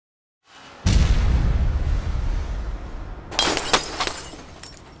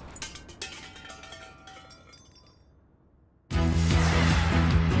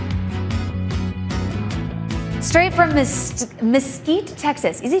Straight from Mesquite,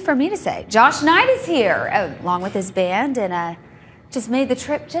 Texas. Easy for me to say. Josh Knight is here, along with his band, and just made the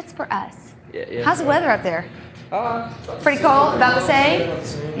trip just for us. Yeah. How's the weather up there? Pretty cold, about the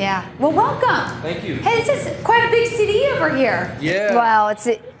same? Yeah. Well, welcome. Thank you. Hey, this is quite a big CD over here. Yeah. Well, it's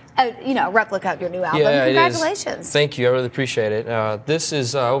a replica of your new album. Yeah, Congratulations. It is. Thank you. I really appreciate it. This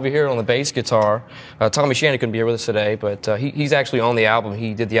is over here on the bass guitar. Tommy Shannon couldn't be here with us today, but he's actually on the album.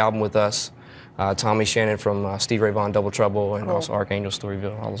 He did the album with us. Tommy Shannon from Steve Ray Vaughan, Double Trouble, and also Archangel,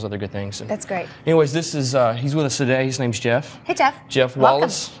 Storyville, all those other good things. That's great. Anyways, this is he's with us today. His name's Jeff. Hey, Jeff. Jeff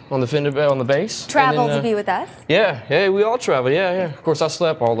Wallace on the Fender on the bass. Traveled to be with us. Yeah, we all travel. Yeah. Of course, I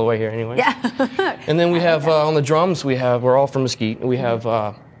slept all the way here anyway. Yeah. And then we have on the drums. We're all from Mesquite. We have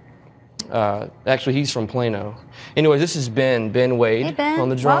actually he's from Plano. Anyway, this is Ben Wade hey, Ben. on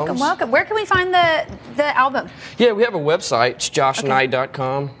the drums. Welcome. Where can we find the album? Yeah, we have a website. It's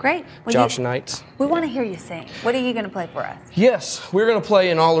joshknight.com. Great. Well, Josh Knight. We want to hear you sing. What are you going to play for us? Yes, we're going to play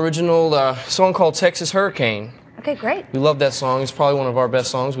an all-original song called Texas Hurricane. Okay, great. We love that song. It's probably one of our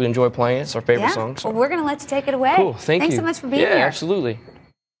best songs. We enjoy playing it. It's our favorite song. So. Well, we're going to let you take it away. Cool. Thanks you. Thanks so much for being here. Yeah, absolutely.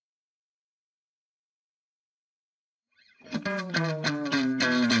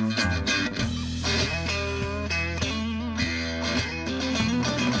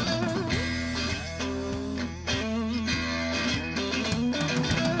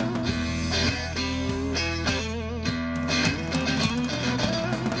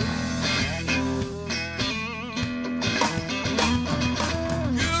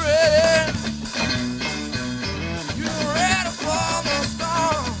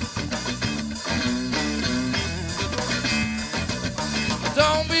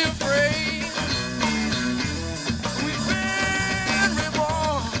 Don't be afraid. We've been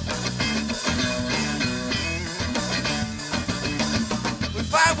reborn. We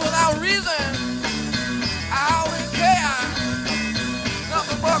fight without reason, out in chaos.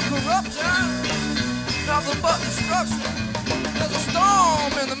 Nothing but corruption, nothing but destruction. There's a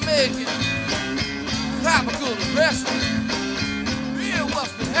storm in the making, tropical depression. Real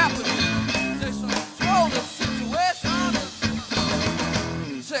what's been happening. They should control this situation.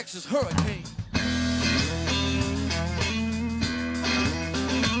 Texas hurricane.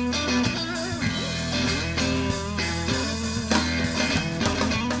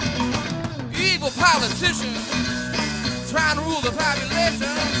 Evil politicians trying to rule the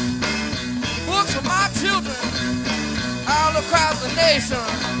population. Books for my children all across the nation.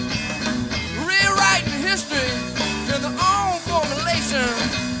 Rewriting history in their own formulation.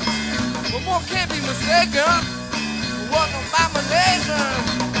 But more can't be mistaken. What no abomination.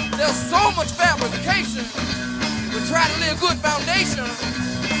 There's so much fabrication. We try to lay a good foundation.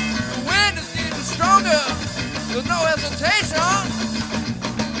 The wind is getting stronger. There's no hesitation.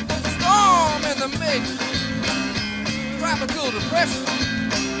 There's a storm in the making. Tropical depression.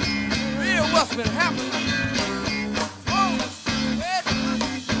 Real what's been happening.